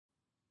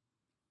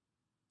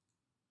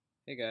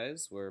Hey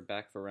guys, we're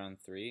back for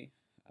round three,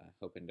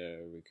 hoping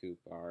to recoup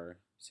our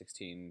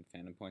 16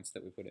 fandom points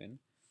that we put in.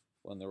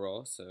 Won the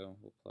roll, so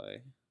we'll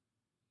play,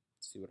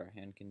 see what our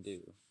hand can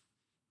do.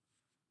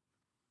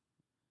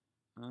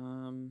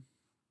 Um,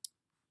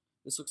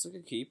 this looks like a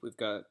keep. We've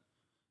got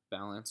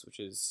balance, which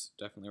is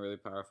definitely really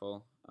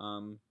powerful.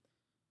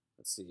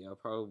 Let's see, I'll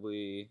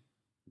probably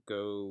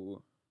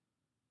go.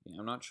 Yeah,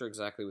 I'm not sure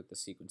exactly what the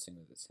sequencing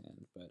of this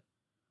hand, but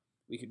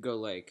we could go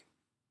like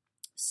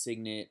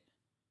Signet,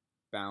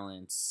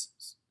 Balance,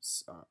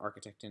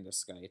 Architect into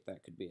Skite.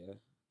 That could be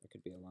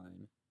a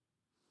line.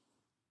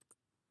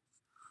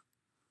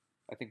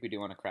 I think we do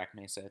want to crack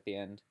Mesa at the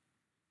end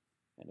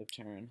of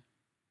turn.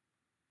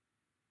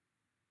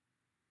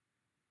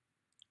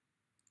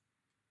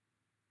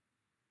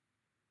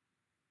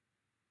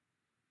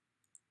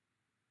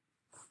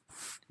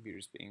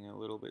 Computer's being a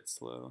little bit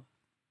slow,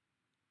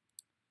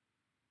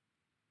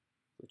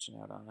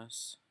 glitching out on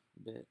us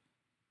a bit.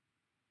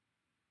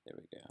 There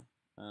we go.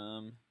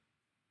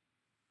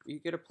 We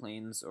could get a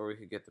plains or we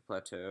could get the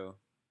plateau.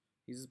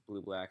 He's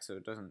blue black, so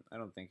it doesn't. I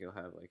don't think he'll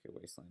have like a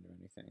wasteland or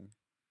anything.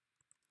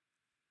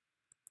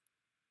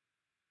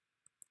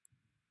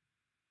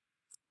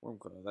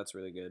 Wormcoil, that's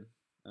really good.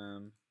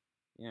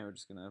 Yeah, we're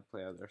just gonna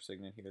play out our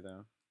Signet here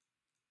though.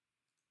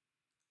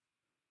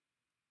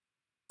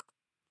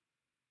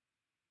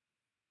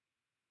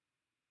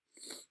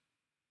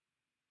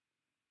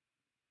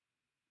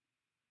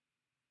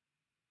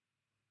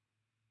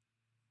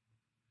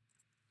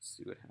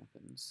 See what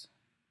happens.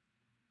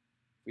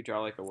 If we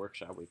draw like a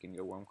workshop, we can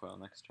go Wormcoil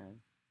next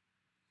turn.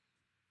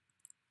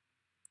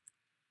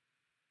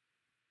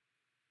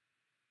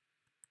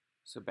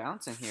 So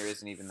balancing here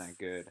isn't even that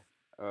good.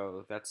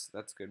 Oh, that's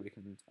good. We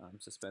can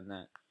suspend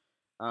that.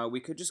 We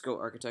could just go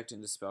Architect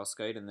into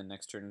Spellskite and then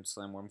next turn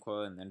Slam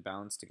Wormcoil and then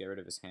Balance to get rid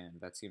of his hand.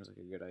 That seems like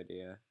a good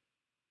idea.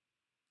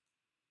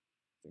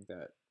 I think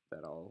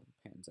that all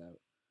pans out.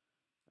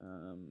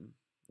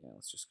 Yeah,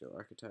 let's just go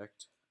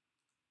Architect.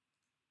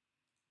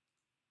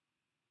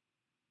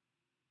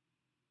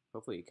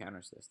 Hopefully he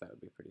counters this. That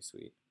would be pretty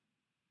sweet.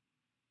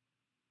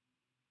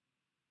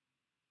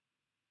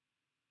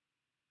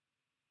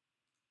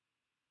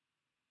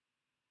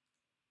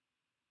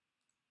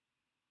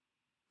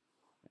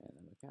 And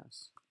then we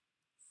pass.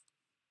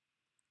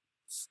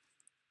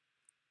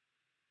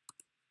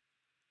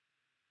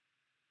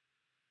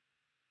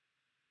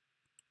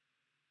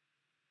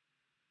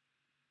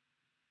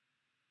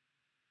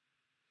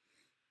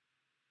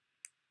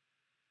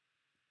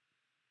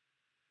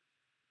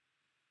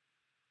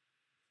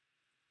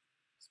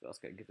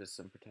 Spellskite gives us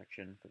some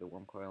protection for the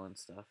Wormcoil and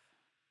stuff.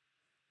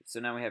 So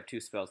now we have two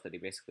spells that he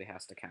basically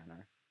has to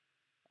counter.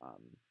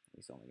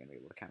 He's only going to be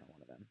able to counter one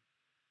of them.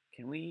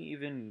 Can we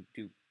even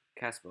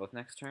cast both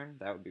next turn?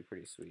 That would be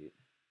pretty sweet.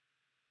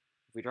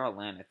 If we draw a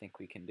land, I think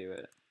we can do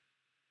it.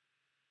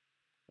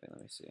 Wait,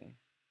 let me see.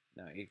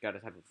 No, you got to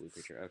have a blue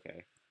creature.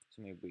 Okay,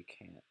 so maybe we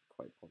can't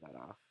quite pull that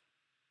off.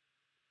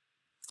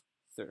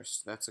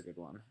 Thirst, that's a good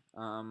one.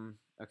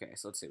 Okay,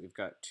 so let's see. We've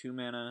got 2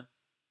 mana,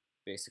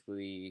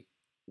 basically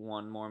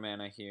 1 more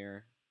mana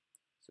here.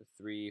 So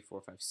 3,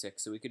 4, 5,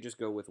 6. So we could just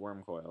go with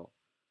Wormcoil.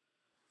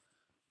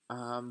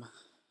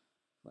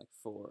 Like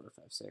 4,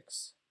 5,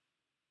 6.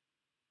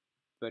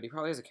 But he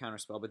probably has a counter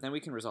spell. But then we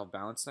can resolve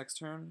balance next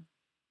turn.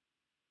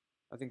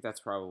 I think that's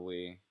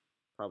probably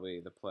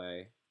the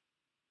play.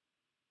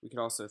 We could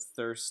also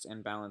thirst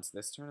and balance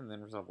this turn and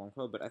then resolve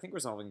Wormcoil, but I think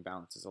resolving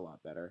balance is a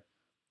lot better.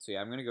 So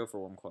yeah, I'm gonna go for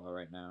Wormcoil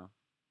right now.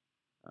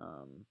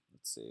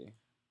 Let's see.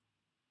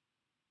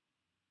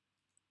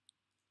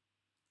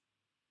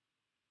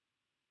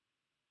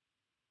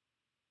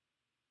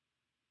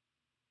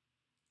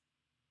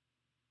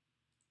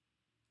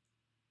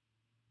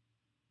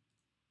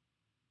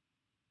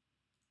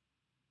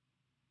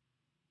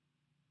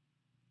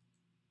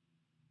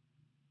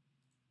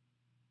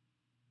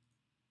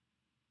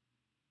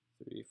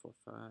 3, 4,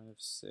 5,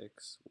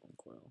 6,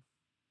 Wormcoil.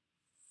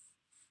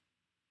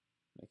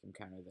 Make him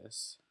counter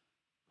this.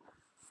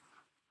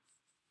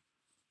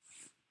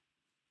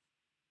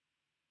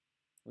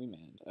 We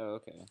manned. Oh,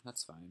 okay,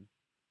 that's fine.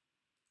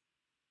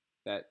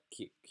 That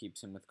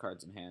keeps him with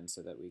cards in hand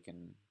so that we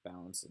can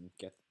balance and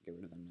get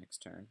rid of them next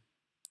turn.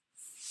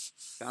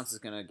 Balance is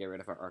gonna get rid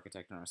of our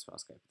Architect and our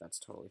Spellskite, but that's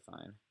totally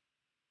fine.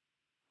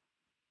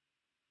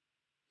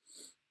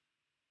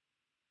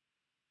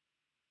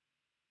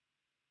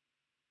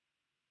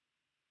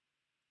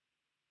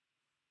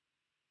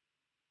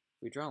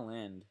 If we draw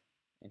land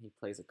and he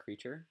plays a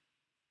creature,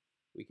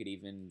 we could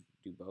even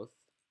do both.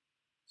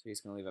 So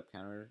he's going to leave up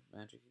counter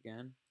magic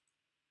again.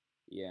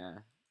 Yeah.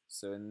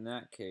 So in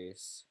that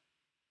case,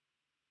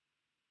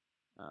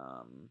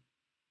 well,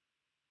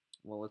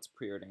 let's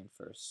preordain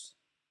first.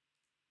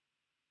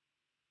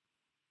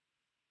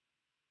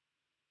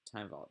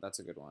 Time Vault, that's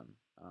a good one.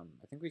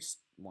 I think we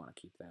want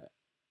to keep that.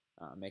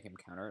 Make him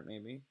counter it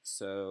maybe.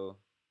 So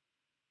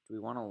do we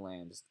want to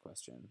land is the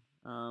question.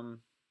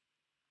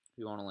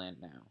 We want to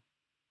land now.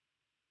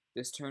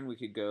 This turn we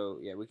could go,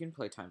 yeah, we can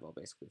play Time Vault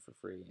basically for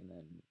free and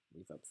then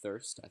leave up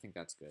Thirst. I think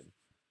that's good.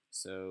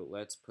 So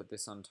let's put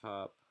this on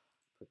top,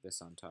 put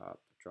this on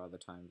top, draw the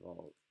time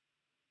vault,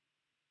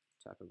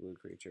 tap a blue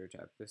creature,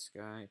 tap this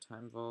guy,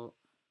 time vault.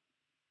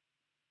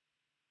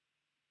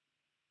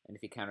 And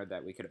if he countered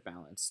that, we could have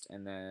balanced.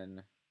 And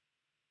then,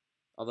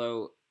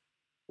 although,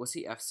 was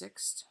he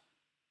F6'd?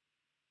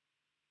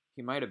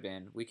 He might have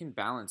been. We can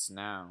balance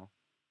now.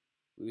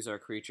 Lose our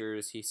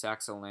creatures. He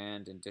sacks a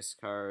land and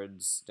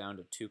discards down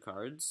to 2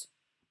 cards.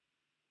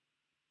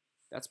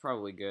 That's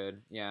probably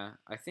good. Yeah,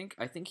 I think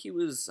he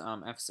was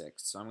F6,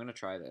 so I'm gonna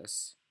try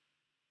this.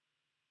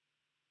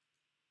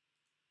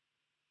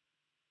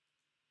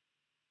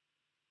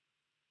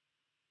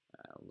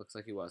 Looks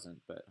like he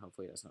wasn't, but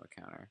hopefully he doesn't have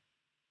a counter.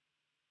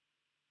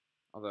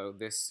 Although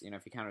this,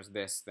 if he counters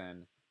this,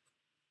 then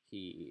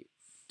he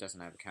doesn't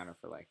have a counter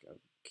for like a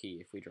key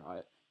if we draw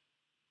it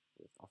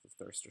off of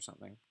Thirst or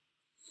something.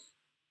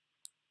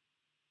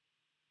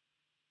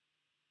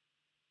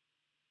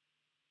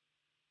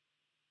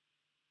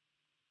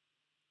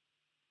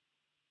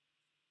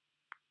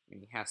 I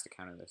mean, he has to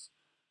counter this.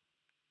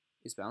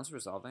 Is balance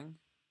resolving?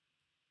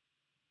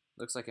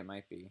 Looks like it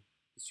might be.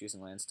 He's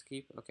choosing lands to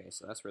keep? Okay,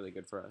 so that's really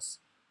good for us.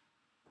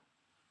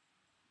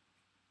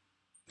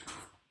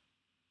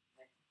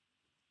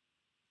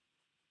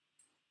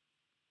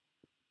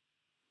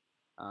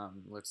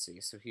 Let's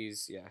see. So he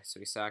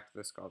sacked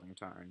the Scalding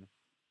Tarn.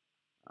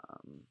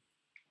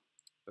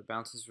 But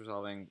bounce is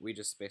resolving. We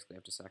just basically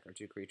have to sack our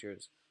 2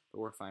 creatures, but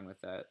we're fine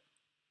with that.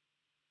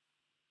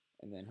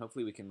 And then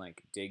hopefully we can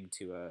like dig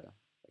to a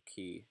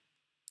key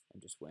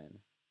and just win.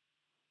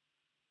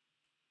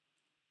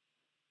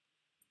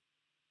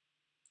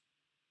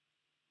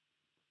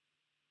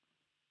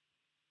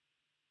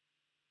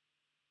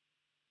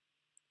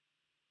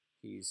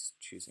 He's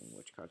choosing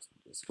which cards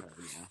to discard,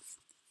 yeah.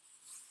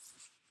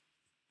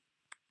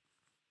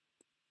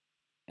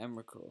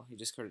 Emrakul. He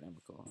discarded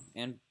Emrakul.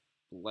 And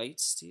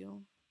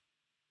Blightsteel?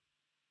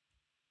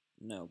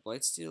 No,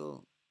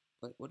 Blightsteel...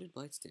 What did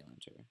Blightsteel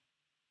enter?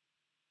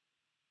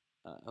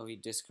 Oh, he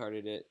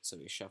discarded it, so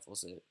he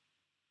shuffles it.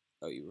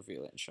 Oh, you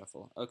reveal it and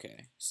shuffle.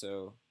 Okay,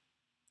 so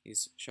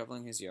he's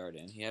shuffling his yard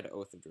in. He had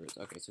Oath of Druids.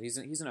 Okay, so he's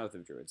an Oath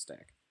of Druids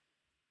deck.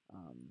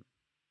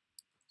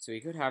 So he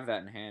could have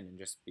that in hand and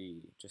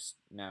just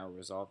now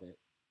resolve it.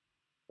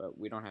 But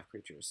we don't have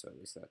creatures, so at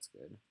least that's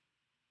good.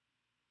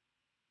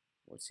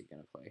 What's he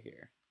gonna play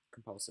here?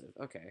 Compulsive.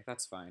 Okay,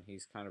 that's fine.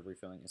 He's kind of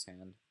refilling his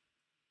hand.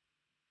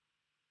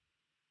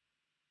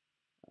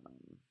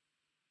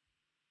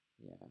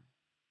 Yeah.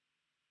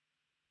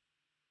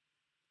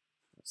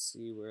 Let's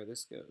see where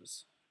this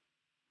goes.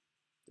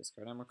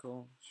 Discard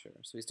Emrakul? Sure.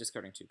 So he's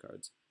discarding 2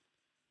 cards.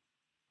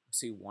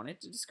 So he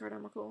wanted to discard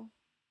Emrakul?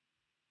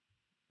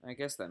 I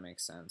guess that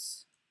makes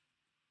sense.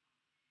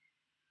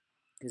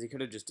 Because he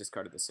could have just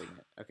discarded the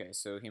Signet. Okay,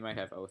 so he might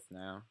have Oath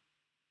now.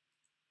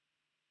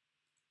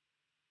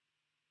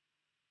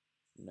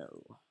 No.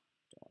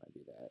 Don't want to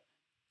do that.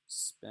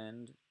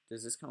 Suspend.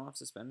 Does this come off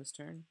Suspend this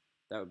turn?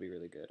 That would be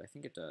really good. I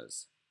think it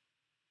does.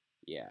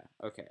 Yeah,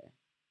 okay.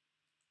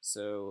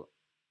 So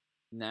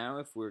now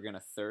if we're going to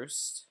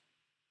Thirst...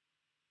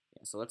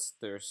 Yeah, so let's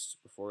Thirst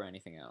before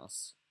anything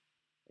else.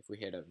 If we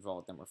hit a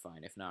Vault, then we're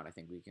fine. If not, I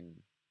think we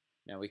can...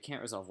 No, we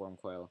can't resolve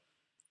Wurmcoil.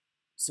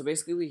 So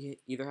basically, we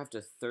either have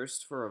to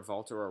Thirst for a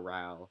Vault or a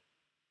Ral,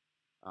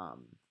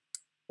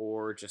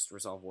 or just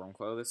resolve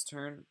Wurmcoil this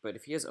turn. But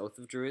if he has Oath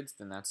of Druids,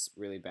 then that's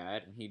really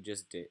bad. And he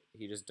just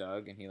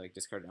dug and he like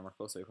discarded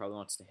Emrakul, so he probably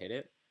wants to hit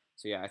it.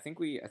 So yeah, I think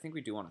we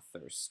do want to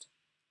Thirst.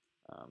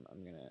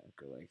 I'm gonna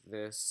go like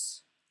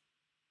this.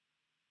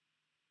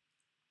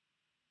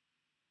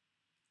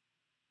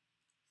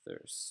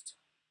 Thirst.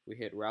 We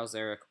hit Rouse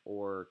Eric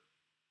or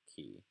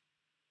Key.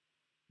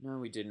 No,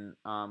 we didn't.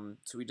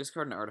 So we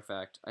discard an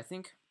artifact. I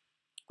think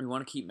we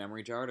want to keep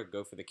Memory Jar to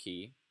go for the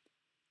key.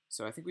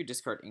 So I think we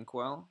discard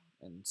Inkwell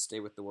and stay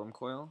with the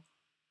Wurmcoil.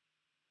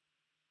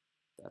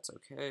 That's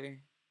okay.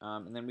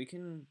 And then we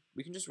can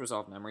just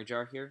resolve Memory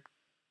Jar here.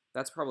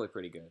 That's probably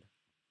pretty good.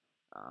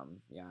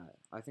 Yeah,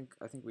 I think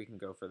we can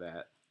go for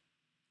that.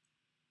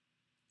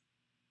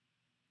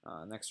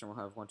 Next turn we'll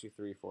have 1, 2,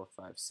 3, 4,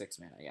 5, 6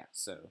 mana. Yeah,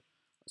 so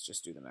let's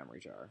just do the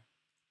Memory Jar.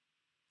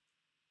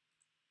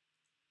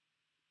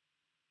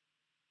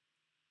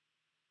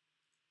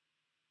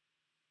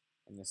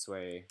 And this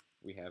way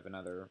we have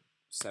another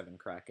 7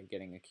 crack at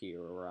getting a key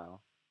or a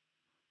Ral.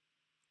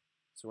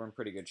 So we're in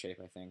pretty good shape,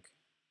 I think.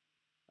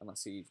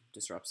 Unless he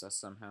disrupts us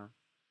somehow.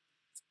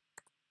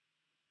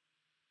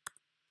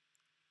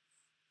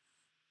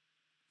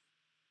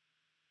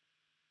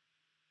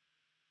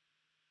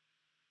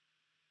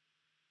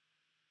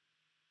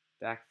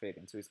 Dak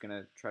Faden, so he's going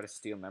to try to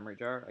steal Memory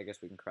Jar. I guess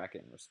we can crack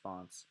it in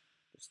response,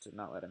 just to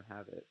not let him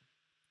have it.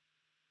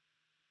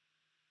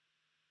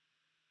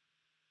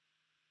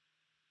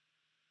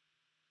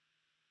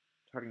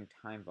 Targeting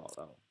Time Vault.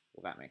 Oh,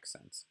 well, that makes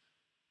sense.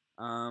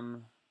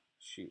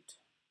 Shoot.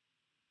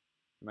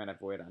 We might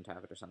have Void on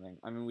tap it or something.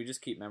 I mean, we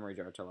just keep Memory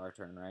Jar till our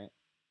turn, right?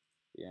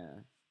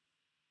 Yeah.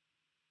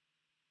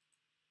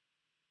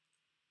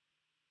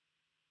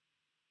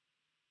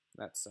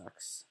 That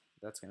sucks.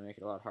 That's going to make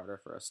it a lot harder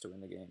for us to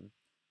win the game.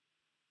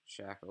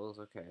 Shackles,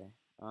 okay.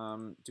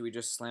 Do we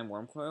just slam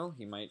Wormcoil?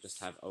 He might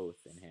just have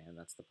Oath in hand.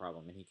 That's the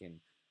problem, and he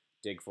can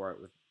dig for it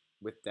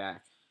with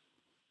Dak.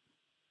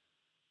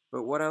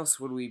 But what else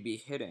would we be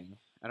hitting?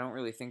 I don't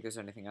really think there's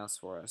anything else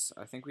for us.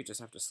 I think we just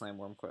have to slam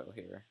Wormcoil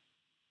here.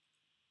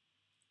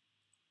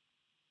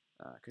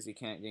 Because he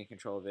can't gain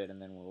control of it,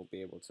 and then we'll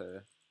be able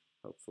to,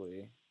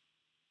 hopefully,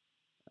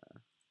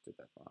 did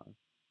that wrong.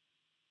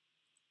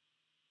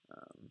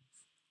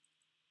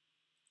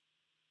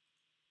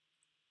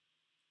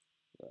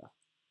 Yeah,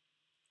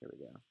 here we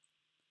go.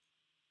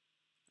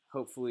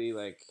 Hopefully,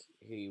 like,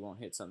 he won't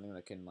hit something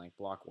that can, like,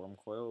 block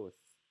Wormcoil with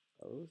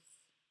Oath.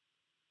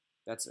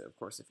 That's, of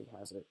course, if he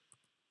has it.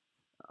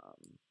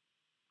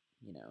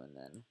 You know, and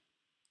then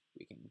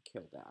we can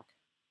kill Dak.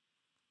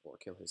 Or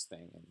kill his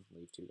thing and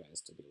leave two guys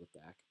to deal with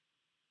Dak.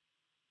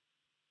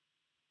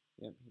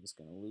 Yep, he's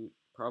going to loot.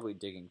 Probably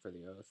digging for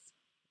the Oath,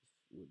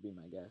 would be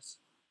my guess.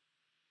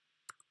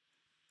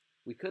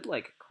 We could,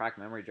 like, crack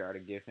Memory Jar to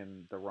give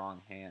him the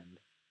wrong hand.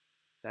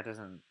 That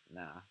doesn't...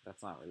 Nah,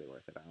 that's not really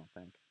worth it, I don't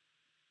think.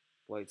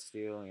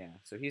 Blightsteel, yeah.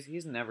 So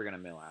he's never going to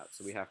mill out,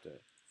 so we have to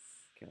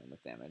kill him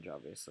with damage,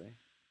 obviously.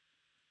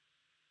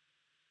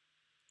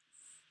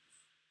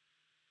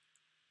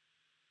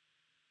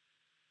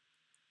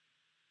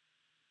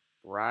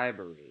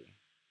 Bribery.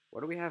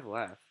 What do we have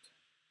left?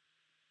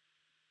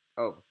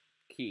 Oh,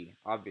 key,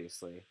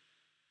 obviously.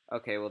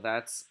 Okay, well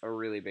that's a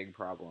really big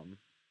problem.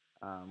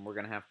 We're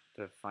going to have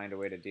to find a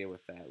way to deal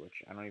with that,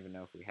 which I don't even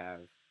know if we have.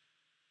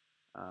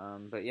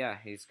 But yeah,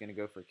 he's going to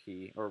go for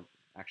key. Or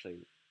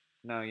actually,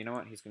 no, you know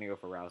what? He's going to go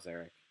for Rouse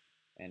Eric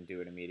and do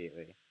it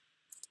immediately.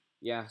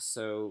 Yeah,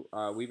 so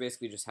we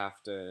basically just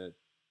have to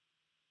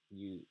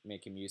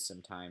make him use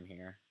some time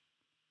here.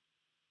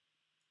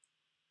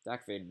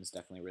 Dak Vaden's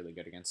definitely really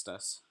good against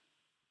us.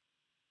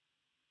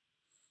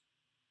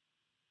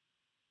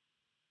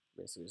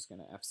 Basically just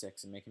going to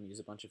F6 and make him use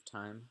a bunch of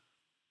time.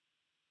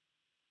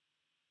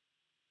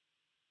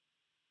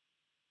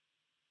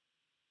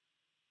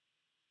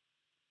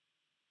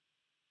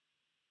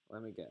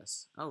 Let me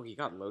guess. Oh, he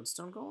got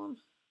Lodestone Golem?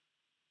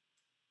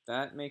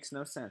 That makes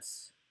no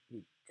sense.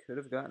 He could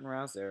have gotten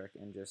Rouse Eric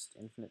and just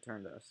infinite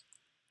turned us.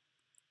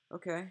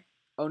 Okay.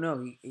 Oh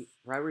no,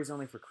 Bribery's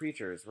only for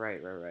creatures.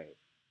 Right.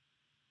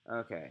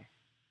 Okay.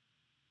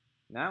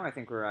 Now I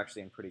think we're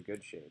actually in pretty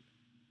good shape.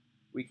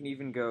 We can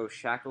even go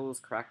Shackles,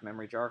 Crack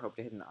Memory Jar, hope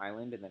to hit an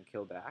island, and then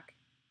kill Dak.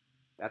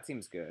 That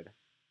seems good.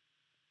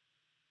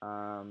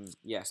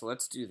 Yeah, so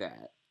let's do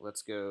that.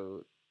 Let's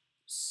go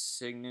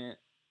Signet,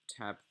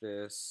 tap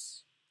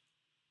this,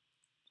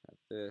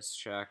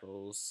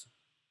 Shackles.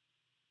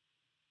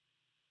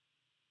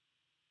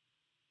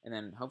 And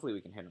then hopefully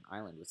we can hit an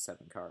island with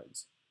 7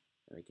 cards.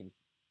 And we can...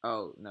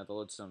 Oh, no, the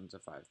Lodestone's a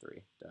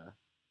 5/3. Duh.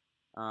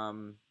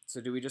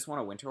 So do we just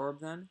want a Winter Orb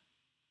then?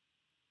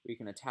 We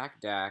can attack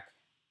Dak.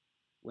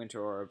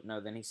 Winter Orb.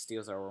 No, then he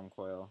steals our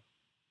Wormcoil.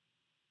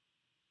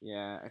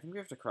 Yeah, I think we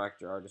have to crack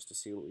Jar just to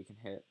see what we can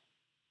hit.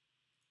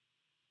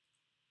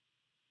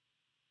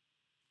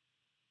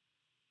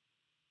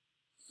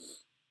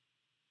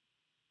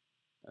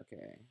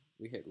 Okay,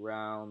 we hit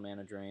Ral,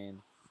 Mana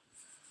Drain.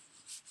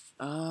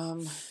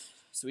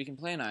 So we can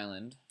play an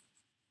island.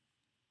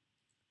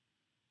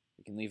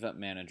 We can leave up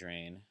Mana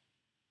Drain.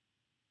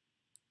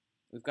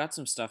 We've got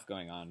some stuff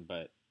going on,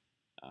 but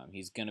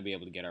he's going to be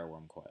able to get our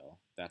Wormcoil.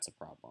 That's a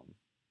problem.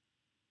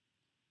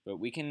 But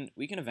we can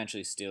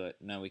eventually steal it.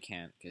 No, we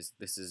can't, because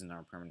this isn't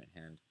our permanent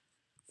hand.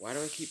 Why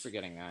do I keep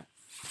forgetting that?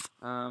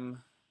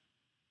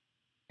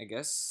 I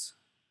guess...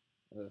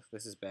 Ugh,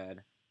 this is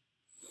bad.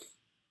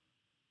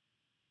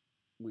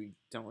 We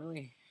don't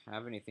really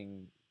have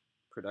anything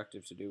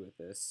productive to do with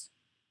this.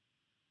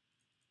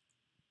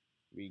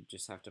 We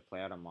just have to play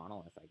out a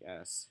Monolith, I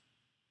guess.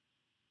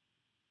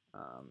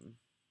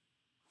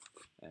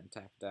 And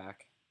tap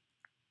Dak.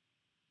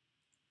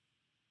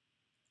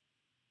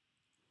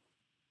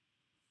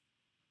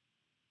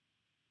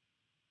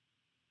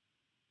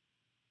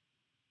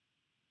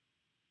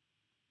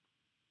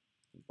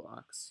 He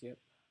blocks, yep.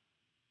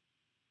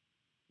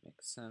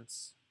 Makes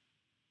sense.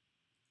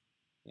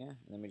 Yeah, and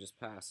then we just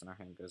pass and our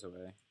hand goes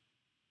away.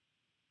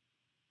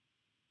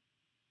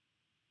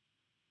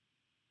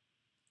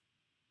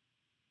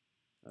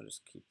 I'll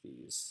just keep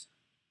these.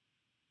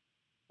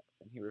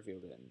 And he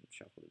revealed it and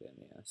shuffled it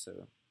in, yeah,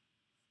 so...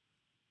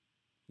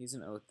 He's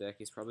an Oath deck,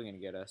 he's probably going to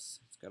get us.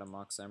 He's got a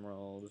Mox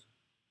Emerald.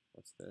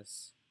 What's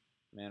this?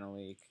 Mana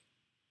Leak.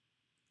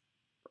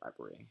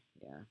 Bribery,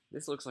 yeah.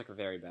 This looks like a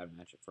very bad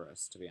matchup for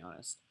us, to be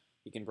honest.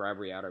 He can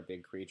Bribery out our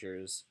big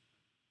creatures.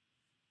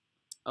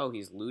 Oh,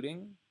 he's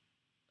looting?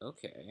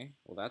 Okay,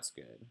 well that's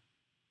good.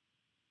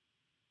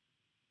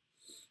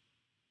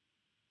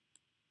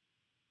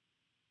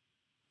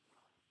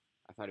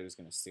 I thought he was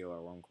going to steal our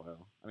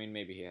Wormcoil. I mean,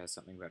 maybe he has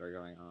something better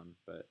going on,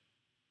 but...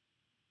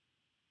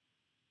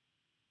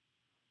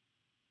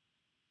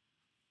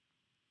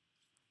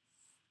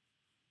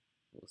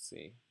 We'll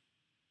see.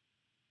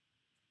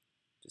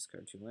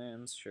 Discard 2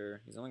 lands,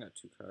 sure. He's only got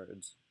 2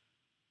 cards.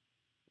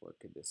 What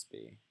could this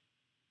be?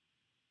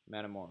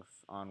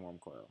 Metamorph on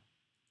Wormcoil.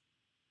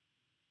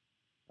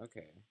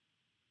 Okay.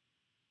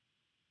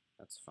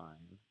 That's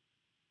fine.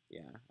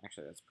 Yeah,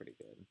 actually that's pretty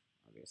good,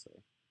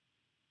 obviously.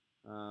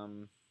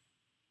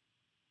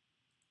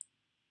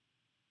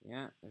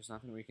 Yeah, there's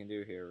nothing we can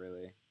do here,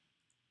 really.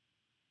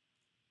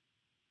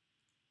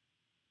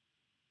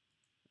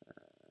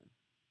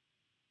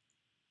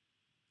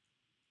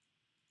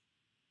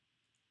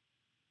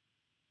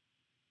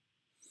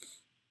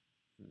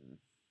 Hmm.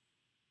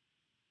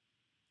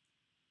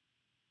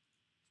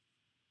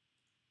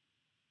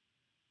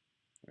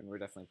 I mean, we're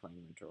definitely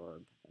playing Winter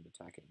Orb and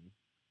attacking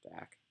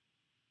Dak.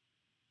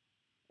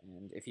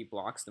 And if he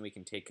blocks, then we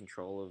can take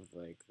control of,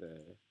 like,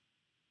 the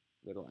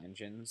little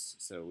engines,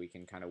 so we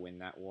can kind of win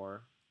that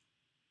war.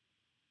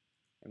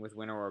 And with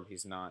Winter Orb,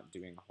 he's not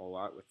doing a whole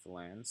lot with the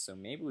lands, so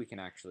maybe we can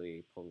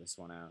actually pull this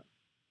one out.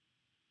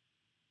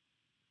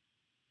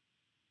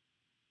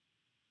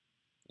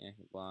 Yeah,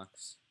 he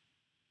blocks.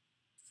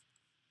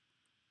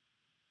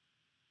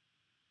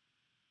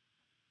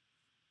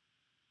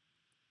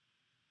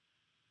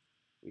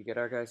 We get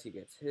our guys, he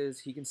gets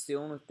his. He can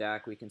steal him with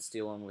Dak, we can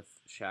steal him with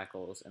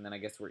Shackles, and then I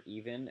guess we're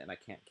even, and I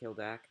can't kill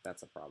Dak.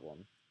 That's a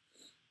problem.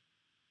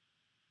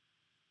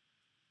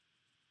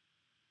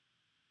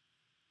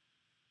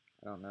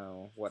 I don't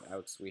know what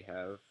outs we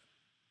have.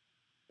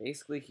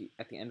 Basically,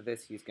 at the end of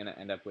this, he's going to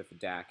end up with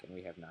Dak, and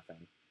we have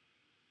nothing.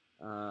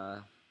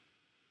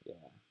 Yeah.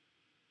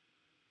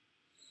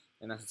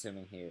 And that's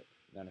assuming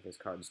none of his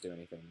cards do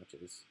anything, which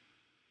is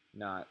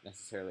not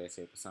necessarily a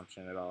safe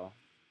assumption at all.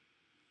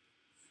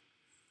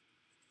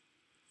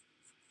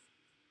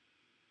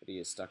 But he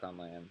is stuck on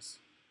lands.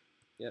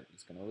 Yep,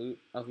 he's going to loot.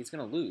 Oh, he's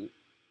going to loot?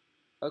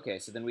 Okay,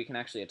 so then we can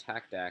actually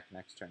attack Dak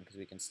next turn, because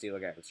we can steal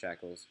a guy with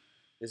Shackles.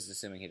 This is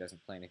assuming he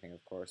doesn't play anything,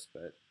 of course,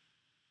 but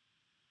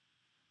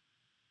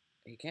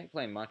he can't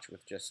play much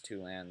with just 2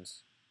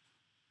 lands.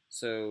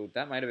 So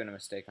that might have been a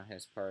mistake on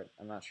his part.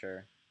 I'm not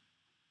sure.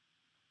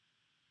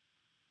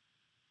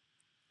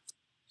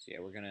 So yeah,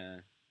 we're going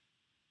to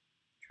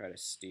try to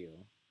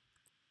steal.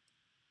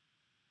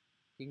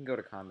 He can go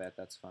to combat,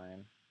 that's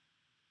fine.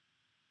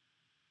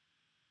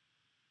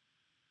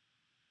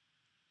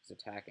 He's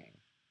attacking.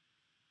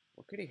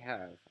 What could he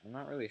have? I'm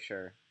not really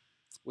sure.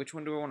 Which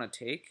one do I want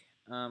to take?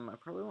 I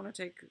probably want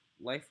to take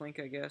Lifelink,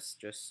 I guess,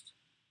 just...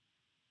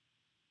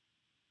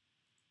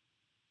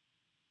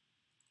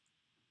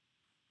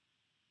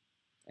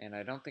 And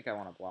I don't think I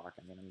want to block.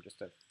 I mean,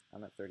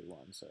 I'm at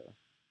 31, so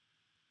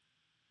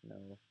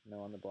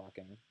no on the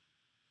blocking.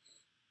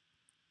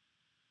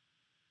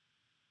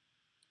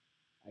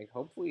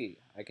 Hopefully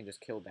I can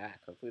just kill Dak.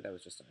 Hopefully that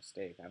was just a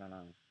mistake. I don't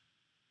know.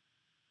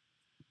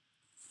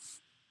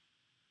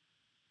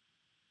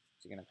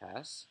 Is he gonna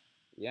pass?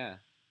 Yeah.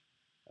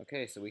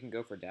 Okay, so we can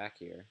go for Dak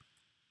here.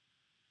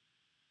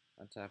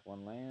 Untap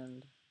 1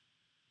 land.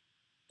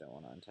 Don't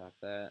want to untap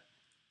that.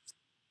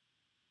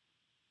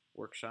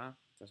 Workshop.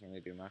 Doesn't really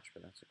do much,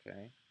 but that's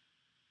okay.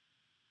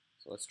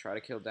 So let's try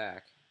to kill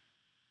Dak.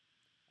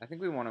 I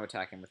think we want to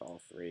attack him with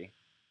all 3.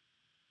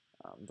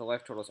 The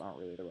life totals aren't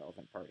really the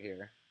relevant part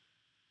here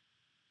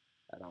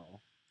at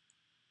all,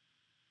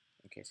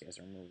 in case he has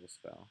a removal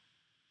spell.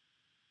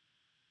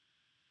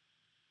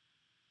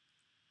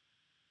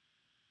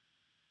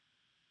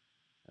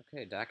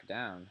 Okay, Dak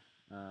down.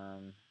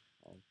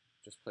 I'll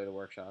just play the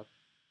workshop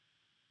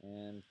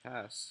and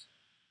pass.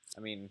 I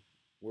mean,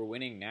 we're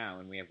winning now,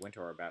 and we have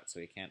Winter Orb out, so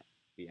he can't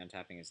be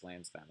untapping his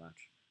lands that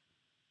much,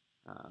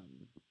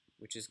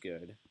 which is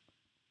good.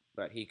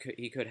 But he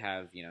could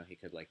have, he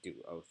could like do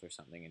Oath or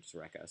something and just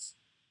wreck us.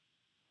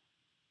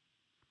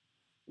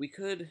 We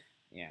could,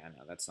 yeah,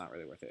 no, that's not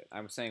really worth it.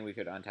 I'm saying we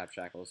could untap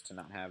Shackles to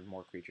not have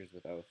more creatures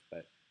with Oath,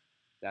 but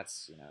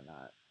that's,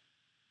 not.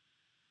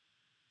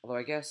 Although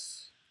I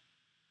guess.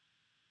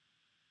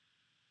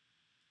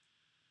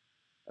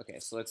 Okay,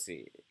 so let's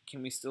see.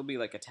 Can we still be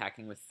like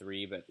attacking with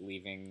 3 but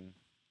leaving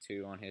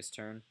 2 on his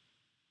turn?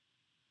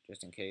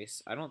 Just in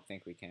case? I don't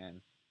think we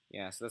can.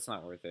 Yeah, so that's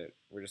not worth it.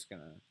 We're just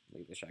gonna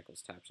leave the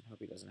Shackles tapped and hope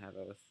he doesn't have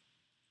Oath.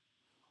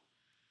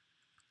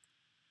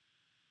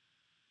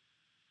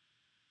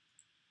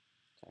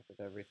 Attack with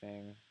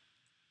everything.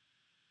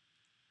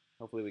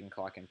 Hopefully we can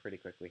clock in pretty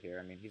quickly here.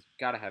 I mean, he's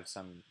got to have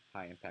some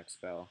high impact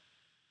spell.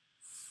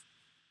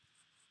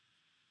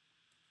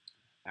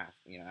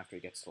 After he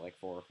gets to like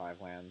 4 or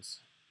 5 lands.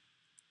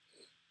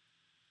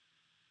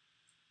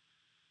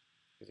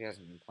 Because he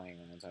hasn't been playing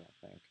lands, I don't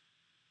think.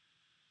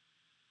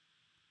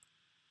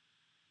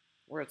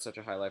 We're at such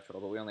a high life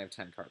total, but we only have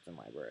 10 cards in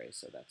library,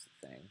 so that's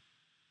the thing.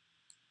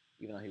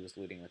 Even though he was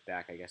looting with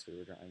Dak, I guess we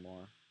were drawing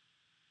more.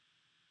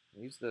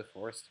 He used the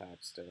Forest tap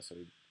still, so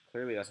he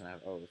clearly doesn't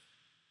have Oath.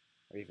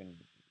 Or even,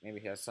 maybe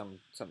he has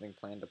something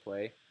planned to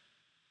play,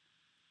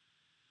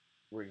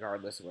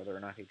 regardless of whether or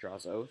not he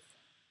draws Oath.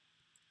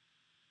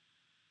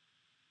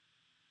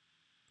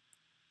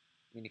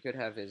 I mean, he could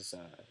have his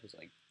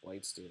like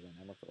Blightsteel and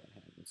Emrakul in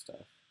hand and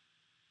stuff.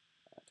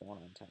 Don't want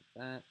to untap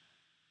that.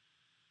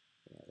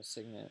 We have a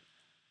Signet.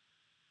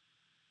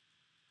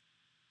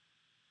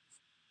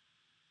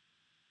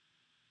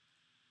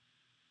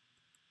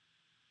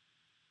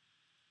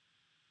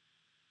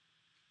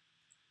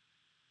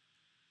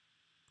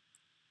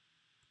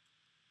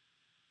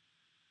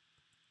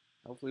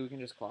 Hopefully we can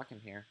just clock him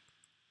here.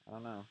 I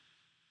don't know.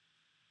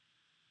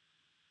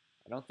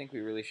 I don't think we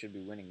really should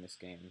be winning this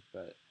game,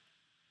 but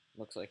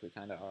looks like we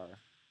kind of are.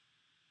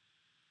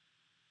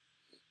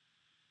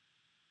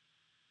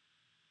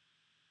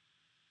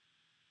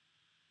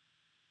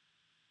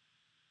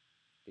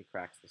 If he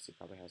cracks this, he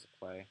probably has a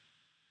play.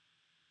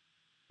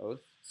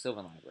 Oath?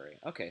 Sylvan Library.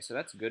 Okay, so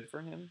that's good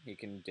for him. He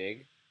can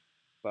dig,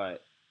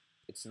 but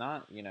it's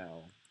not, you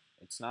know,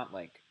 it's not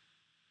like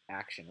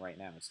action right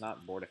now. It's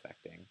not board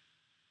affecting.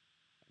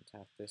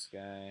 Tap this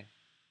guy.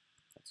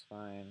 That's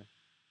fine.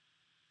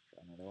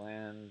 Draw another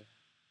land.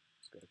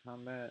 Let's go to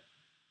combat.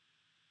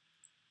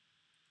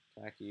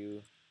 Attack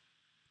you.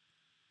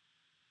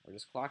 We're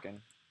just clocking,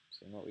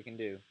 seeing what we can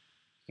do.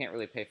 He can't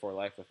really pay 4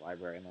 life with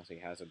library unless he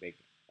has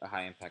a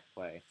high impact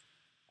play.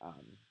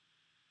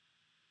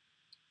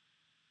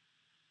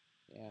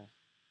 Yeah.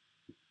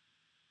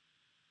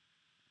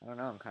 I don't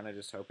know. I'm kind of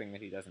just hoping that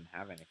he doesn't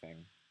have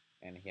anything,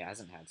 and he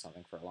hasn't had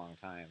something for a long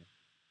time.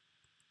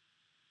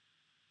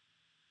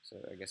 So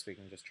I guess we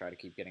can just try to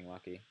keep getting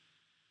lucky.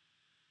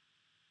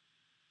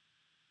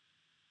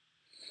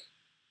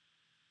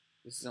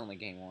 This is only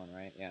game 1,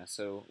 right? Yeah.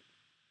 So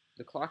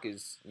the clock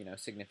is, you know,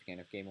 significant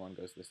if game 1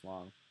 goes this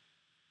long.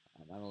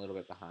 I'm a little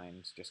bit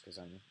behind just because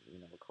I'm, you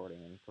know,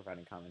 recording and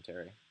providing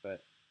commentary,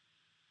 but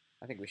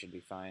I think we should be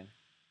fine.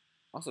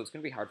 Also, it's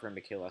going to be hard for him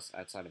to kill us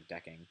outside of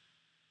decking.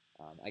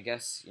 I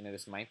guess, you know,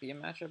 this might be a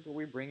matchup where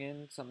we bring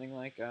in something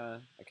like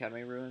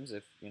Academy Ruins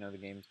if, you know, the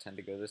games tend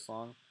to go this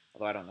long.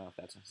 Although I don't know if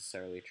that's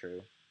necessarily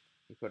true.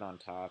 He put on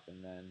top,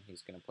 and then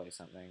he's going to play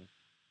something.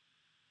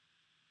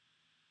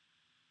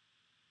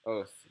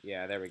 Oath.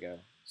 Yeah, there we go.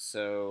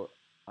 So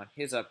on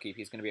his upkeep,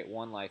 he's going to be at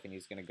 1 life, and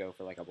he's going to go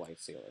for like a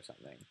Blightsteel or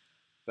something.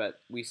 But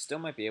we still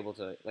might be able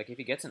to, like, if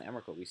he gets an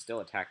Emrakul, we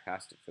still attack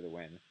past it for the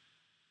win.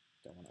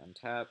 Don't want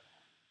to untap.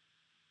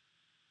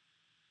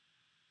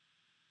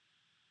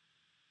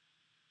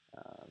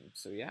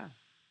 So yeah,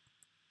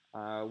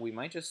 we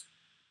might just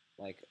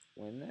like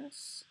win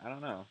this. I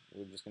don't know.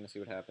 We're just gonna see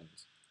what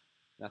happens.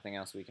 Nothing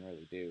else we can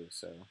really do.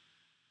 So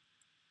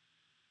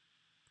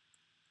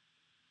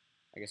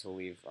I guess we'll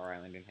leave our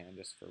island in hand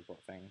just for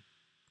bluffing.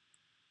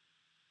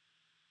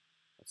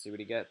 Let's see what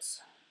he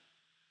gets.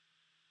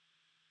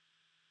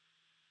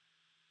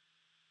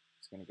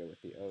 He's gonna go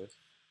with the Oath.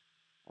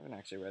 I haven't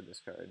actually read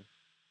this card.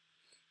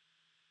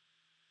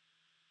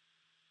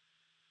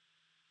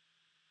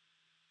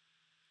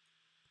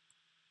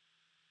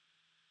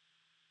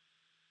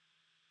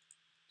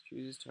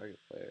 Choose target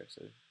player.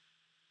 So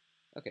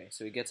okay,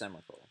 so he gets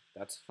Emrakul.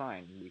 That's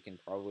fine. We can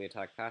probably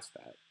attack past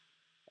that,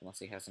 unless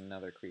he has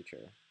another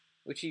creature,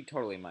 which he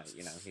totally might.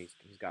 You know, he's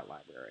got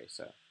library.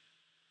 So,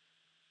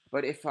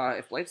 but if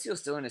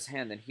Blightsteel's still in his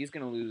hand, then he's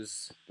gonna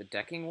lose the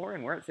decking war,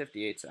 and we're at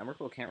 58, so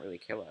Emrakul can't really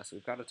kill us.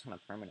 We've got a ton of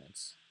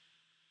permanents.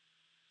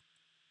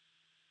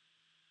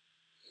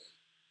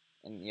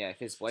 And yeah, if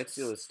his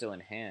Blightsteel is still in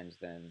hand,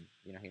 then,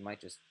 you know, he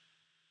might just.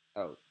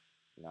 Oh,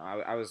 no,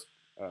 I was.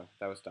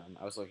 That was dumb.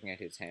 I was looking at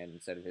his hand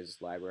instead of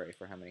his library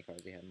for how many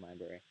cards he had in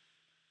library.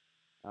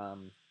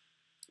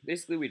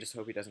 Basically, we just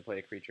hope he doesn't play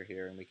a creature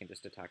here, and we can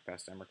just attack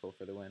past Emrakul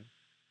for the win.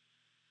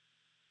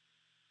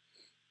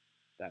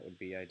 That would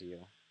be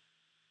ideal.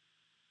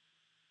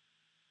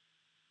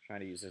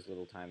 Trying to use as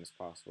little time as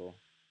possible.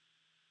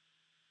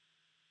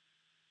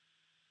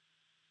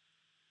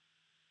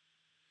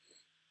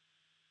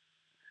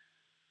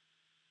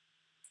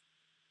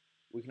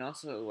 We can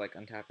also like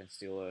untap and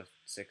steal a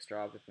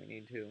 6-drop if we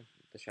need to.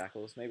 The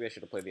Shackles. Maybe I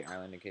should have played the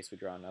island in case we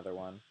draw another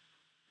one.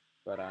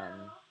 But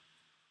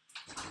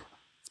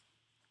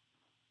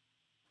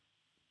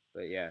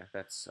yeah,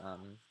 that's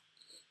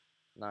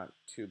not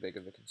too big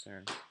of a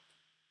concern.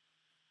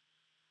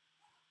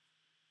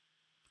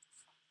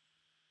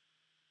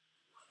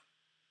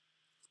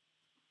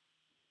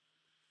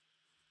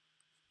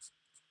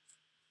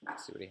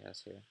 Let's see what he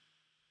has here.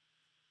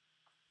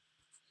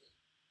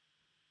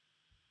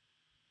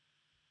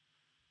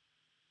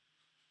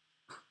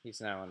 He's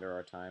now under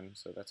our time,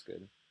 so that's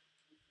good.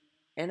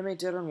 Animate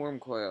Dead on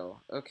Wormcoil.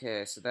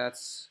 Okay, so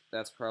that's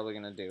probably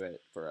gonna do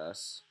it for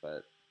us,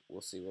 but we'll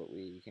see what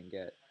we can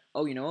get.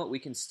 Oh, you know what? We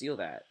can steal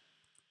that.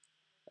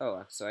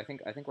 Oh, so I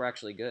think we're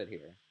actually good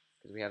here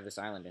because we have this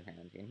island in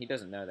hand, and he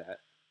doesn't know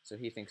that, so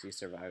he thinks he's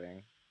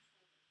surviving.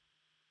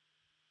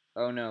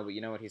 Oh no, but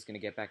you know what? He's gonna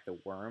get back the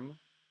worm.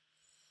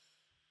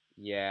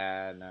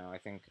 Yeah, no, I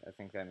think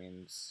that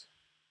means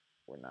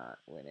we're not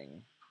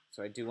winning.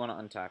 So I do want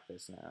to untap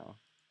this now,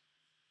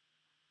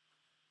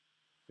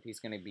 but he's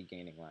gonna be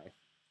gaining life.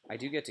 I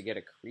do get to get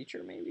a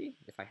creature, maybe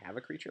if I have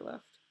a creature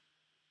left.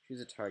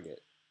 Choose a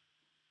target.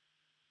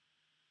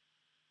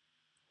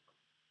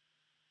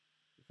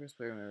 The first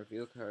player may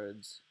reveal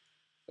cards.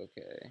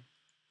 Okay.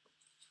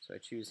 So I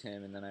choose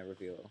him and then I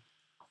reveal.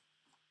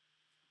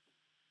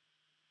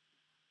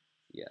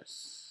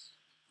 Yes.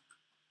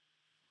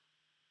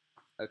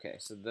 Okay,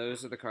 so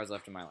those are the cards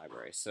left in my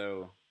library.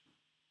 So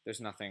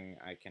there's nothing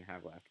I can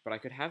have left. But I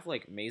could have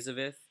like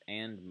Mazavith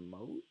and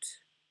Moat.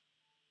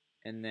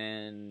 And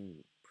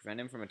then prevent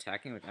him from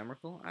attacking with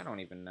Emrakul? I don't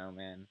even know,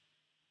 man.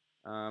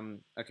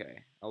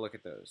 Okay, I'll look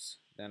at those.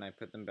 Then I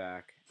put them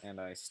back, and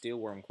I steal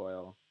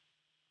Wormcoil.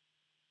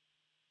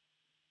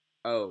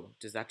 Oh,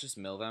 does that just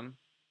mill them?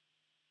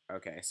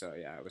 Okay, so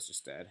yeah, I was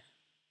just dead.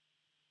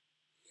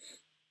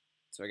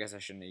 So I guess I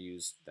shouldn't have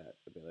used that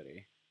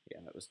ability. Yeah,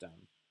 that was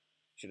dumb.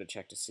 Should have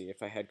checked to see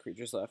if I had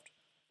creatures left.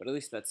 But at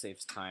least that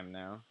saves time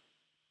now.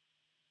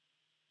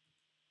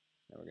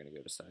 Now we're going to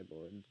go to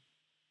sideboard.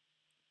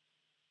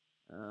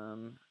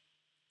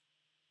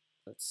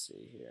 Let's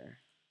see here.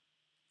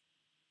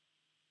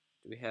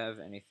 Do we have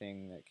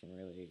anything that can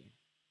really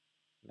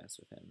mess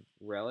with him?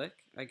 Relic,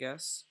 I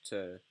guess,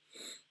 to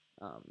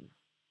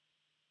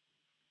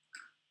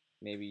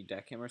maybe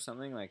deck him or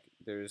something. Like,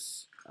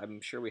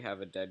 I'm sure we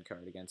have a dead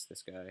card against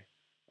this guy.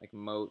 Like,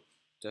 Moat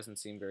doesn't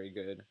seem very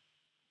good.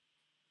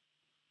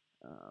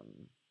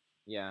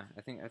 Yeah,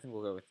 I think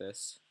we'll go with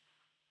this.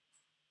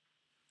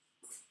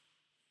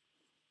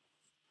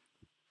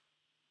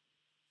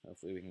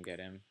 Hopefully we can get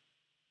him.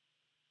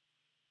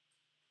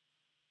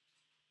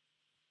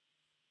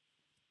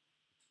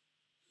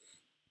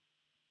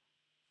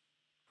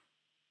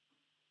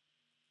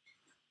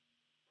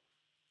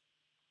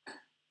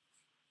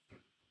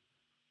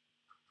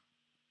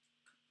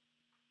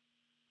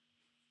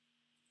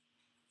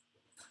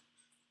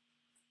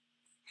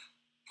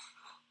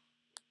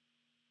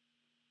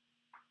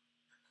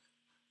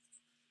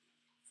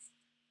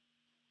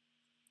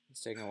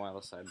 It's taking a while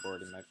to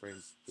sideboard. He might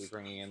be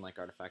bringing in like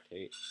Artifact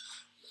Hate.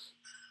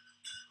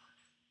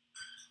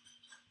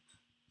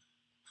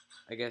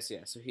 I guess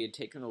yeah. So he had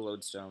taken the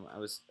Lodestone. I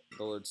was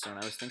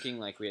thinking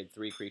like we had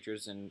 3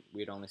 creatures and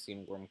we had only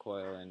seen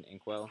Wormcoil and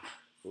Inkwell,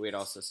 but we had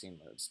also seen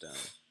Lodestone.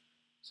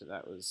 So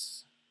that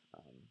was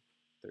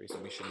the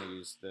reason we shouldn't have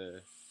used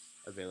the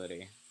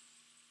ability.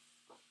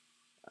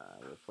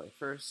 We'll play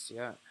first.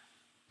 Yeah.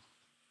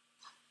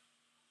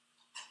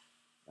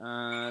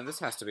 This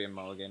has to be a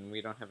mulligan.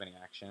 We don't have any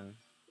action.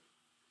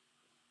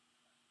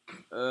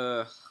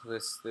 Ugh,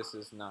 this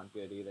is not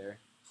good either.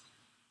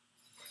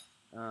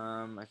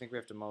 I think we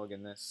have to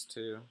mulligan this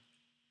too.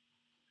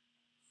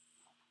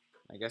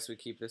 I guess we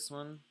keep this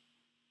one.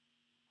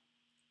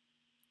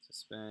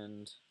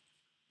 Suspend.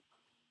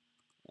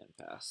 And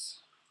pass.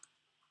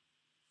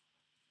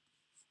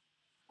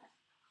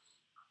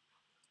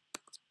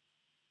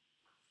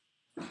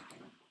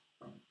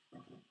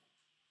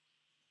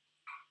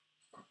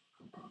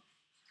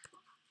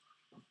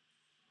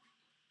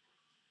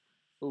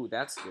 Ooh,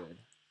 that's good.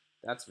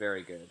 That's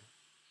very good.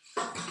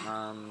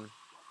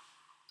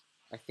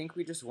 I think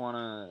we just want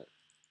to,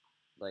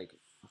 like,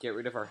 get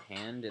rid of our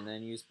hand and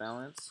then use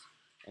balance.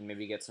 And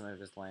maybe get some of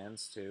his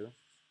lands, too.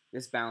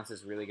 This balance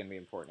is really going to be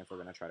important if we're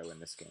going to try to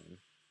win this game.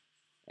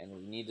 And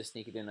we need to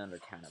sneak it in under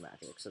counter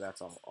magic, so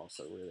that's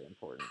also really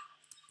important.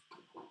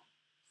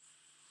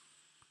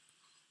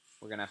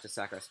 We're going to have to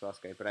sack our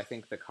Spellskite, but I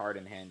think the card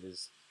in hand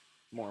is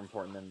more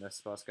important than the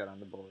Spellskite on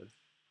the board.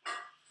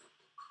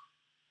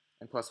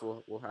 And plus,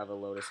 we'll have a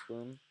Lotus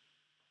Bloom.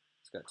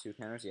 It's got 2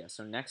 counters. Yeah,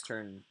 so next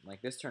turn,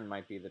 like this turn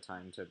might be the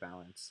time to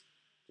balance.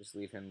 Just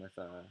leave him with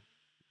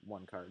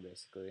 1 card,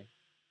 basically.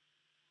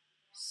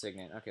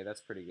 Signet. Okay,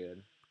 that's pretty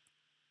good.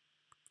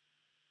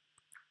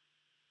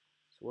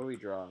 So what do we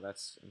draw?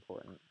 That's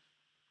important.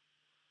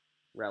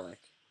 Relic.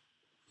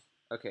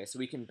 Okay, so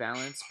we can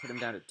balance, put him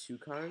down to 2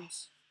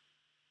 cards.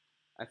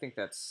 I think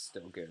that's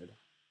still good.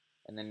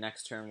 And then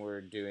next turn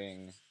we're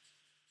doing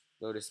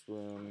Lotus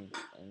Bloom,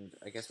 and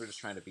I guess we're just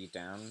trying to beat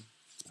down.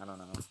 I don't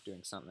know,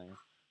 doing something.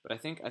 But I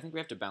think we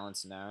have to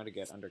balance now to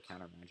get under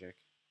counter magic.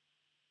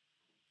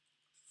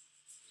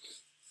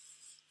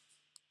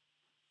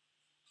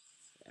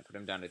 Yeah, put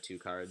him down to 2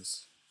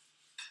 cards.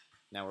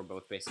 Now we're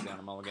both basically on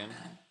a mulligan.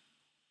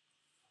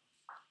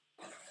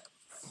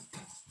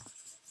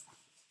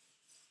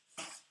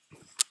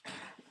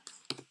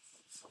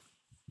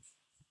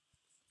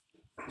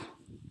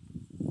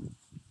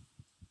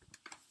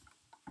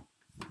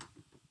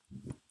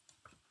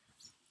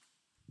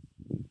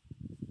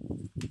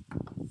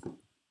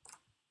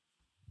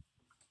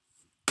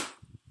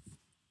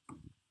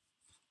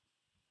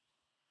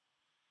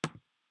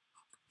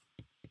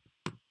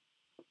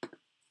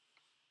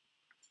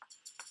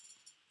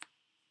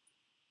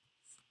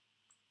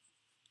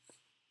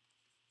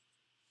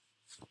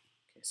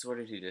 Okay, so what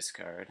did he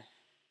discard?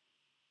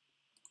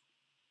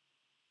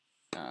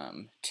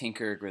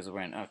 Tinker,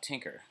 Grizzlebrand. Oh,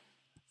 Tinker.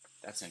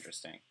 That's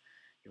interesting.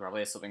 He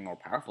probably has something more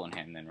powerful in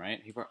hand then,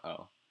 right?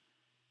 Oh.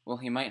 Well,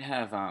 he might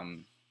have, I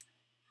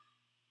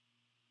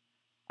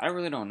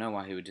really don't know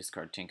why he would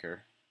discard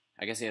Tinker.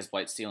 I guess he has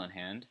Blightsteel in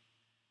hand.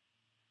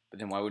 But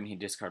then why wouldn't he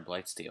discard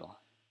Blightsteel?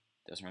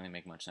 Doesn't really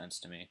make much sense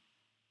to me.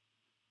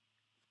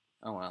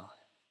 Oh well.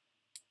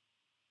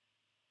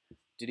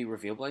 Did he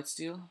reveal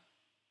Blightsteel?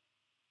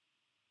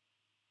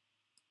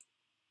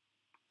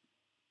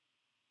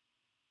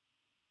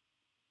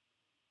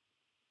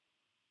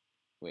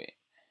 Wait.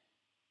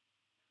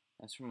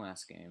 That's from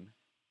last game.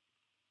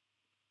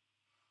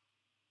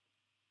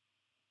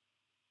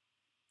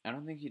 I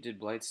don't think he did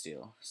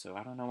Blightsteel, so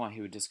I don't know why he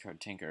would discard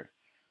Tinker.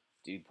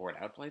 Did he board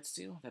out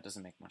Blightsteel? That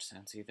doesn't make much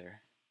sense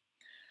either.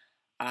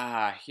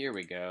 Ah, here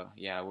we go.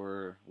 Yeah,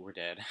 we're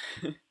dead.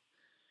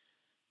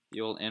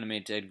 The old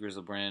animate dead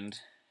Grizzlebrand.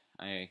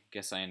 I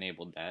guess I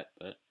enabled that,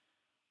 but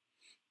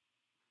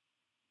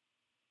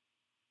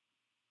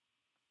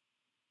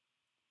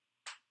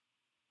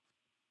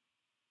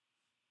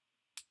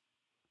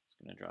it's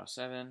gonna draw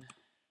 7.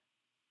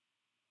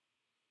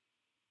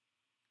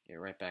 Get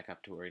right back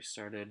up to where he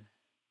started,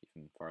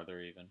 even farther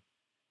even.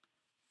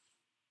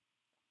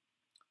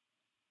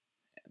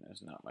 And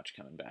there's not much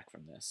coming back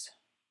from this.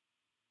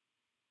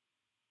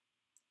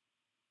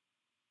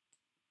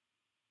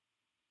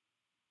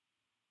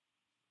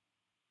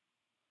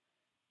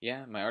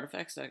 Yeah, my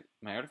artifact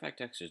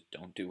decks just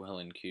don't do well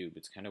in cube.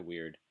 It's kind of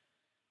weird.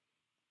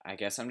 I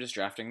guess I'm just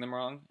drafting them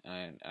wrong,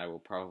 and I will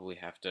probably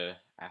have to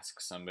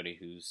ask somebody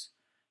who's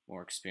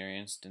more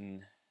experienced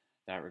in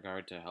that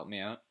regard to help me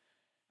out.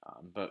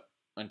 But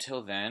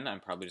until then, I'm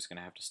probably just gonna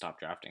have to stop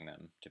drafting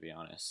them, to be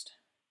honest.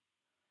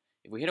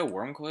 If we hit a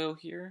Wormcoil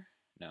here,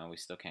 no, we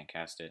still can't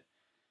cast it.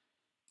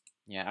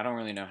 Yeah, I don't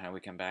really know how we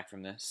come back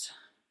from this.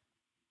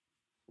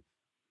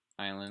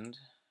 Island.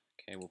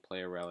 Okay, we'll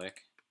play a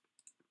Relic.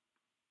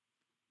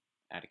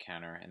 Add a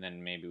counter, and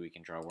then maybe we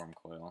can draw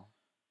Wormcoil.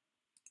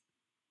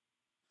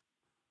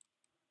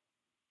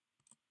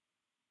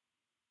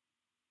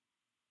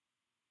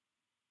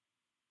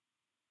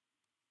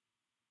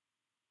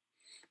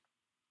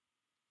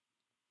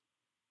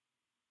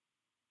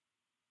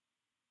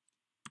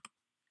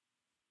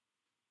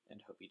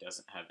 And hope he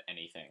doesn't have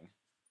anything.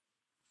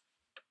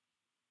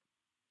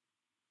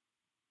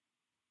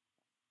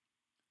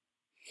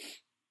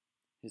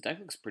 His deck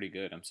looks pretty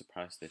good. I'm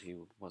surprised that he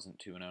wasn't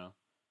 2-0.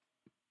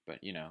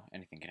 But, you know,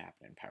 anything can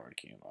happen in Powered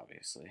Cube,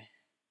 obviously.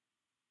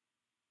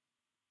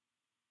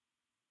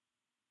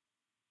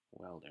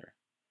 Welder.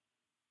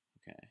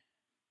 Okay.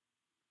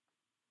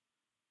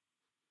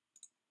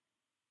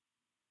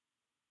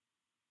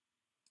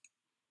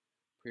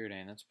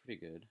 Preordain, that's pretty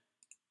good.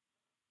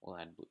 We'll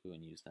add blue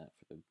and use that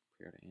for the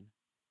Preordain.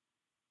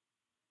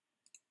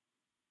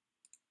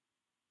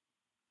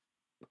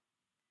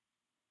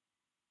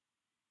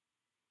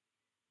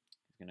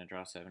 He's gonna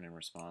draw 7 in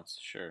response,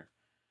 sure.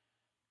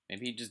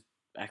 Maybe he just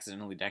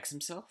accidentally decks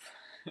himself?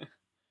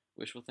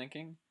 Wishful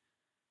thinking?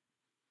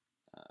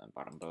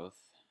 Bottom both.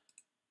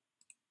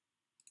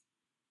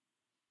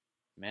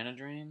 Mana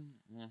Drain?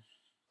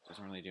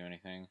 Doesn't really do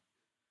anything.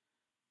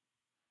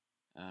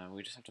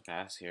 We just have to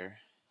pass here.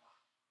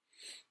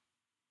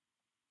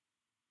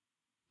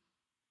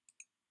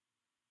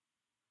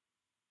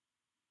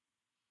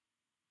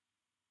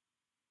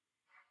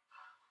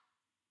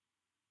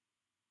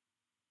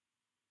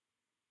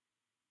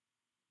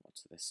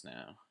 What's this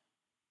now?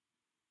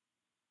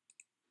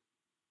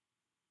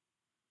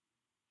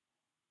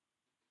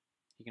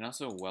 He can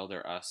also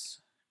Welder us,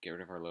 get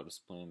rid of our Lotus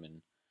Plume,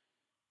 and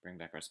bring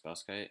back our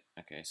Spellskite.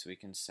 Okay, so we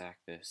can sack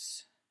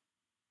this.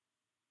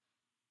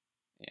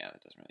 Yeah,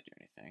 that doesn't really do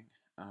anything.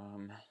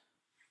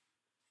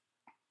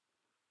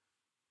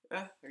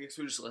 I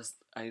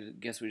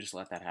guess we just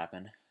let that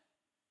happen.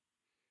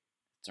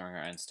 During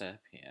our end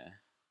step, yeah.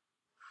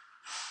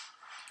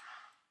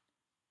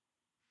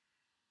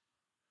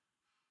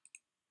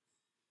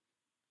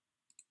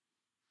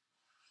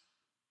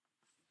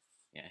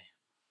 Yeah.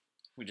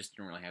 We just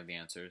didn't really have the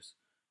answers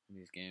in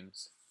these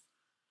games.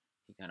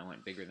 He kind of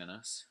went bigger than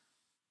us.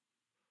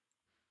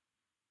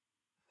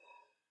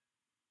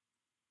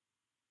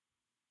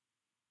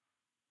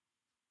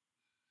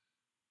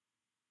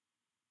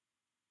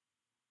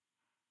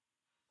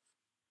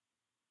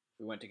 If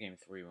we went to game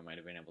 3, we might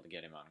have been able to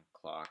get him on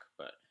clock,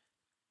 but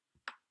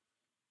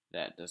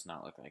that does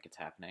not look like it's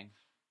happening.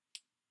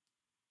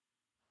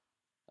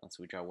 Unless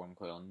we draw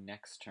Wormcoil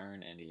next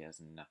turn and he has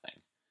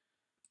nothing.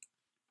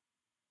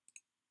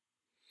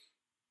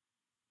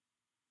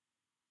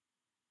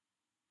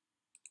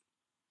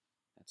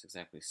 That's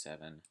exactly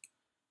 7.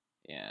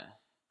 Yeah.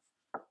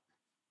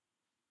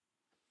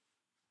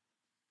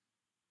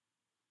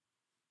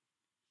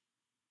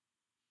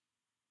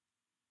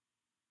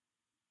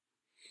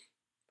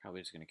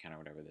 Probably just going to counter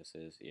whatever this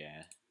is.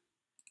 Yeah.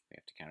 We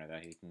have to counter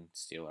that. He can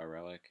steal our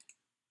Relic.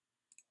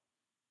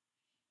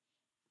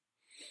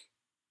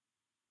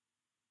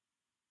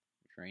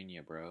 Drain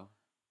ya, bro.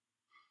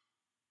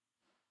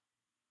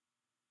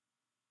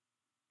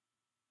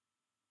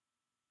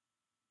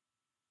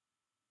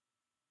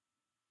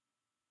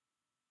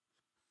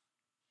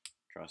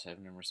 Draw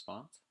 7 in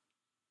response.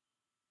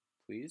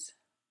 Please.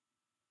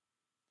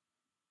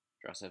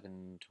 Draw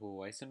 7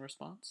 twice in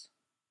response.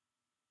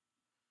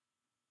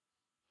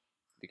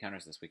 If he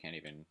counters this, we can't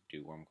even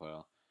do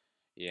Wormcoil.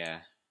 Yeah,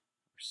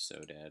 we're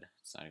so dead.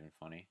 It's not even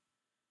funny.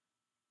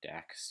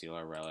 Dack, steal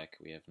our Relic.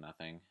 We have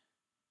nothing.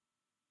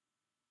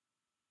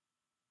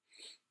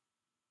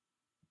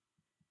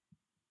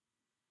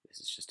 This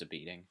is just a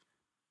beating.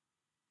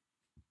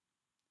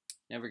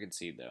 Never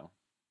concede, though.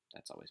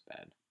 That's always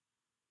bad.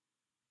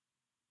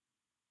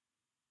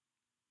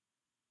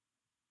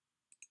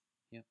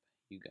 Yep,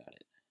 you got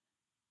it.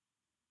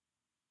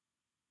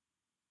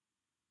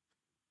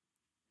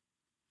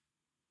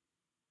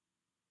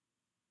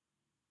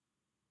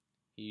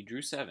 He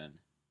drew 7.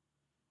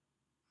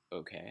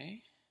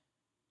 Okay.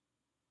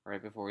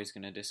 Right before he's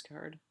going to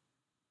discard.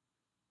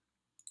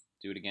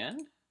 Do it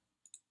again?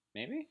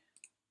 Maybe?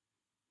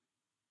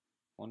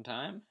 One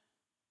time?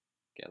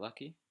 Get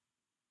lucky?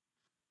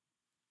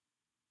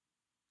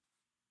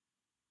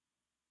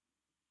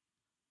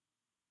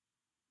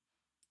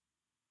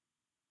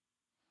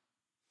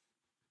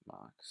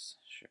 Mox,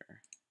 sure.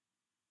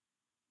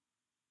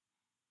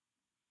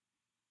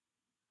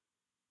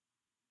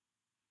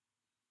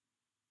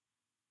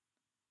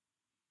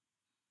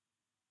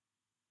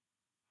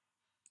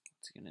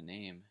 What's he gonna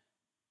name?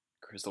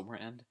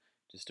 Griselbrand?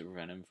 Just to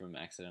prevent him from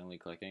accidentally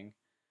clicking?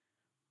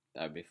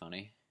 That would be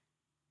funny.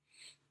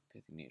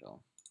 Pithing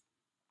Needle.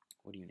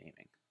 What are you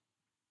naming?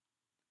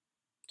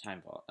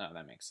 Time Vault. Oh,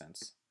 that makes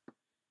sense.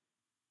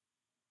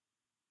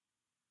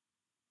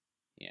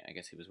 Yeah, I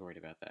guess he was worried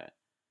about that.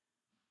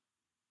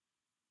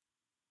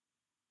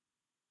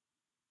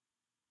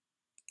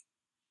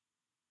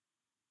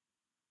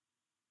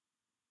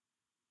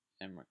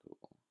 Emrakul.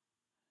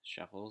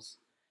 Shuffles.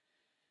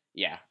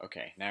 Yeah,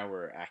 okay, now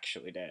we're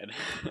actually dead.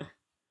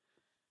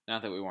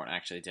 Not that we weren't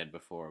actually dead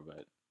before,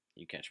 but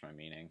you catch my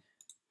meaning.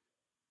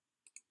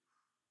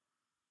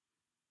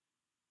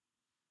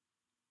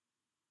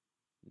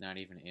 Not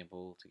even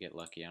able to get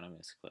lucky on a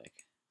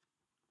misclick.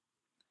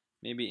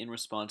 Maybe in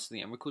response to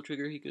the Emrakul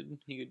trigger he could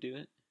do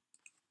it.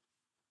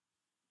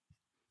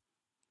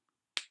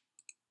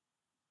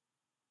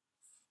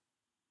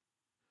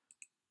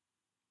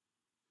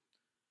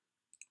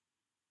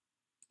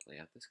 Play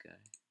out this guy.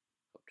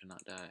 Hope to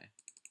not die.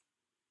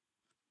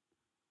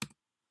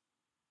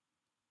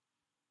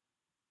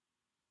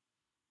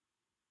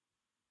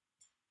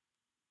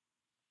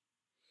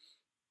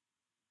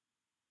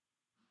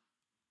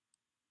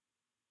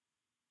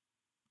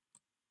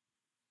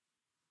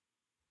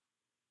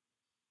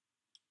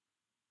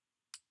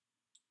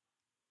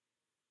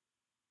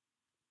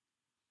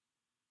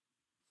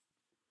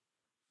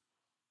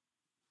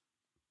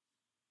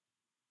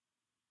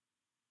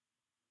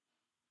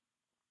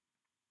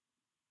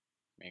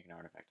 Make an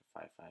artifact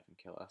of 5/5 and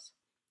kill us.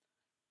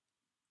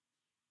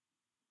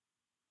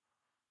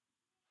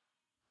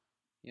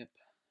 Yep.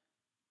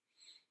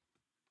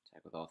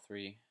 Attack with all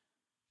 3.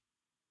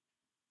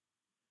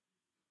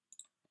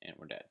 And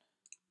we're dead.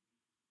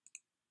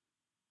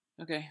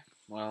 Okay,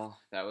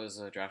 well, that was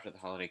a draft of the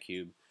Holiday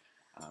Cube.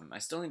 I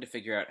still need to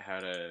figure out how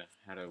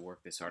to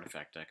work this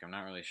artifact deck. I'm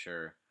not really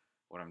sure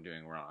what I'm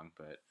doing wrong,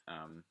 but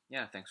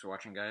yeah, thanks for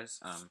watching, guys.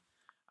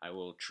 I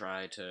will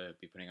try to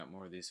be putting up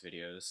more of these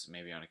videos,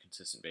 maybe on a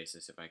consistent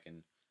basis if I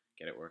can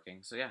get it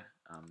working. So yeah,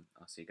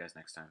 I'll see you guys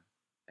next time.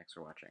 Thanks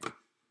for watching.